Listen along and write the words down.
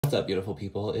What's up, beautiful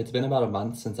people? It's been about a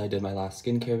month since I did my last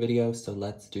skincare video, so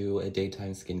let's do a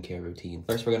daytime skincare routine.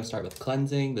 First, we're going to start with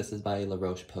cleansing. This is by La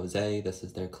Roche-Posay. This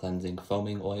is their cleansing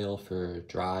foaming oil for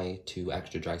dry to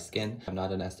extra dry skin. I'm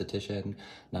not an esthetician,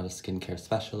 not a skincare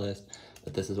specialist,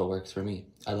 but this is what works for me.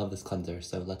 I love this cleanser,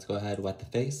 so let's go ahead, wet the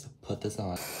face, put this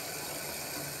on.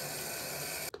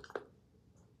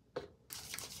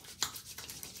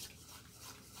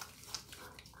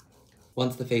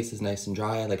 Once the face is nice and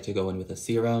dry, I like to go in with a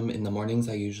serum. In the mornings,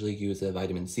 I usually use a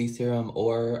vitamin C serum,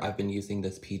 or I've been using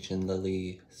this Peach and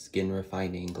Lily Skin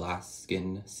Refining Glass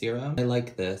Skin Serum. I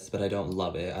like this, but I don't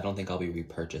love it. I don't think I'll be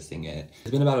repurchasing it.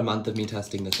 It's been about a month of me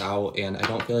testing this out, and I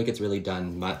don't feel like it's really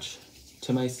done much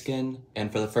to my skin.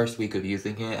 And for the first week of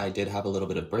using it, I did have a little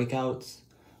bit of breakouts,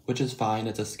 which is fine.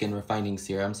 It's a skin refining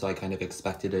serum, so I kind of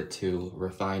expected it to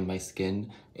refine my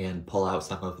skin and pull out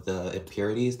some of the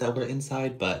impurities that were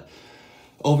inside, but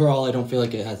overall, I don't feel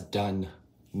like it has done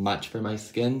much for my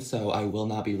skin, so I will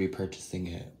not be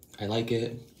repurchasing it. I like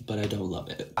it, but I don't love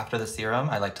it. After the serum,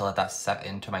 I like to let that set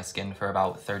into my skin for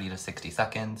about 30 to 60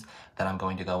 seconds. Then I'm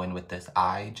going to go in with this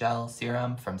eye gel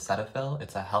serum from Cetaphil.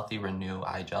 It's a Healthy Renew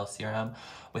eye gel serum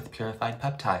with purified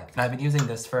peptides. And I've been using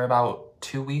this for about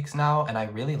 2 weeks now, and I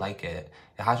really like it.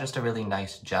 It has just a really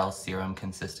nice gel serum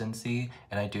consistency,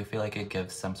 and I do feel like it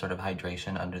gives some sort of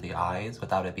hydration under the eyes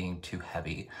without it being too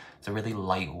heavy. It's a really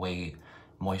lightweight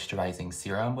moisturizing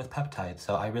serum with peptides,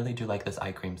 so I really do like this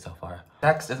eye cream so far.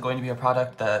 Next is going to be a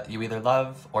product that you either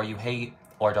love or you hate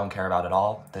or don't care about at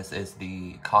all. This is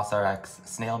the CosRx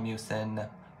Snail Mucin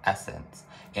Essence,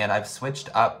 and I've switched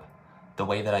up the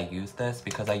way that I use this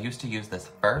because I used to use this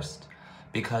first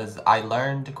because I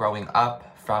learned growing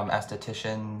up from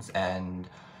estheticians and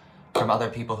from other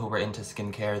people who were into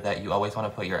skincare that you always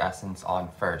want to put your essence on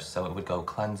first. So it would go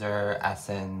cleanser,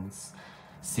 essence,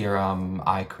 serum,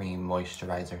 eye cream,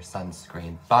 moisturizer,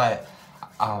 sunscreen. But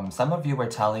some of you were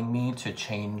telling me to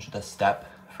change the step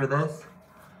for this,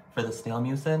 for the Snail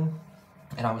Mucin,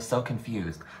 and I was so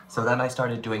confused. So then I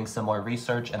started doing some more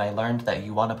research, and I learned that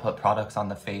you want to put products on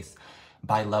the face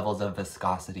by levels of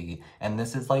viscosity. And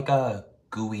this is like a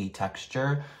gooey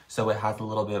texture, so it has a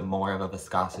little bit more of a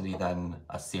viscosity than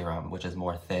a serum, which is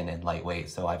more thin and lightweight.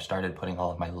 So I've started putting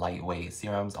all of my lightweight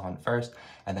serums on first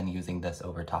and then using this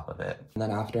over top of it. And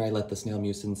then after I let the Snail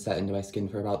Mucin set into my skin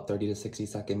for about 30 to 60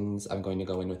 seconds, I'm going to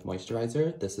go in with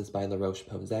moisturizer. This is by La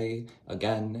Roche-Posay.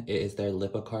 Again, it is their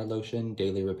Lipicar lotion,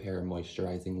 daily repair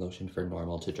moisturizing lotion for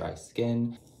normal to dry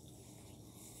skin.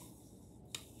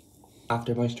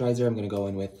 After moisturizer, I'm going to go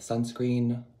in with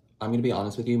sunscreen. I'm going to be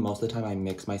honest with you, most of the time I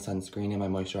mix my sunscreen and my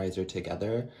moisturizer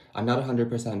together. I'm not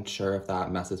 100% sure if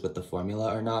that messes with the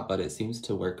formula or not, but it seems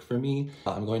to work for me.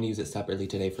 I'm going to use it separately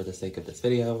today for the sake of this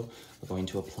video. We're going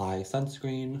to apply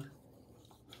sunscreen.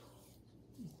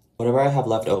 Whatever I have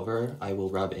left over, I will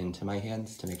rub into my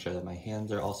hands to make sure that my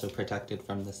hands are also protected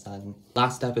from the sun.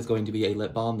 Last step is going to be a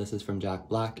lip balm. This is from Jack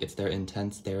Black. It's their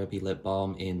Intense Therapy Lip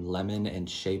Balm in lemon and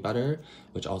shea butter,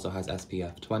 which also has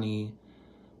SPF 20.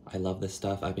 I love this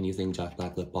stuff. I've been using Jack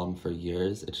Black lip balm for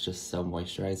years. It's just so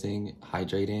moisturizing,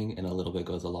 hydrating, and a little bit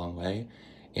goes a long way.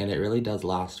 And it really does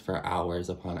last for hours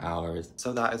upon hours.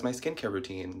 So that is my skincare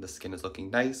routine. The skin is looking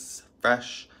nice,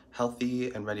 fresh,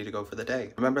 healthy, and ready to go for the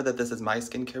day. Remember that this is my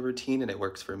skincare routine and it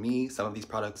works for me. Some of these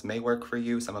products may work for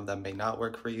you, some of them may not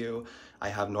work for you. I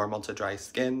have normal to dry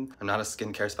skin. I'm not a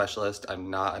skincare specialist. I'm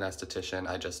not an esthetician.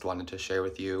 I just wanted to share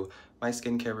with you my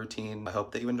skincare routine. I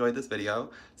hope that you enjoyed this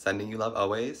video. Sending you love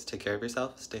always. Take care of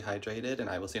yourself, stay hydrated, and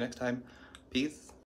I will see you next time. Peace.